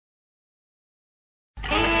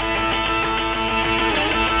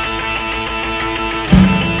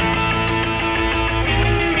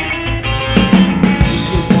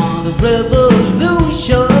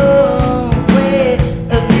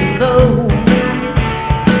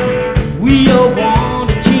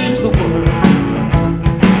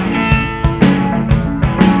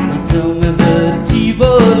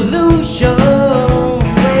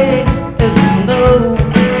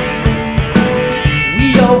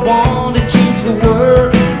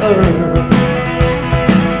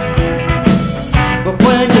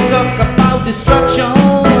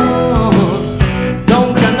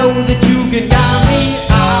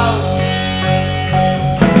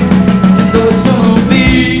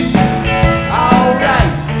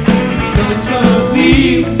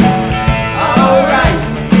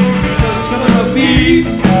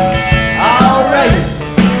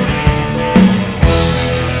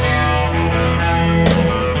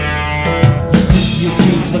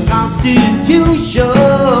Constitution,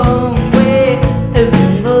 where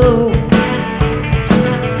even though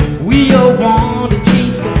we all want to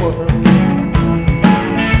change the world,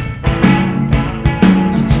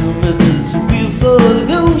 you tell me there's a real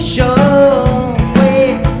solution,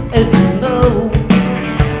 where even though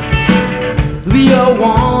we all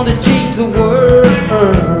want to change the world.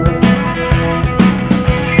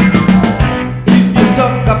 If you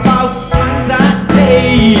talk about things I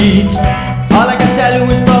hate, all I can tell you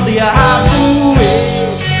is probably I have to wait.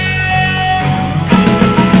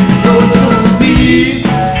 No, it's gonna be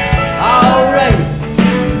alright.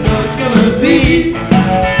 No, it's gonna be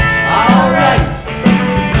alright.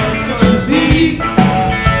 No, it's gonna be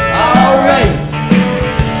alright.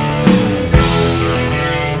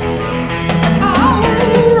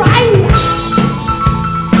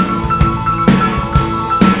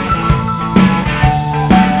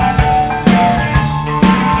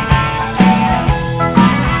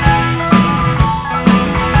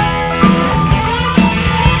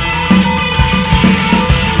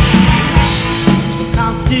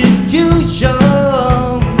 Constitution,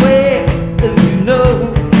 where you know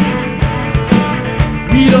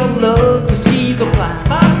we don't love to see the blind.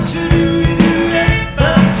 Tell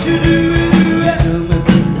me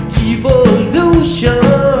the evolution,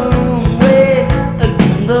 where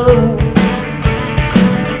you know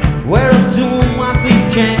we're doing what we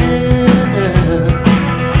can.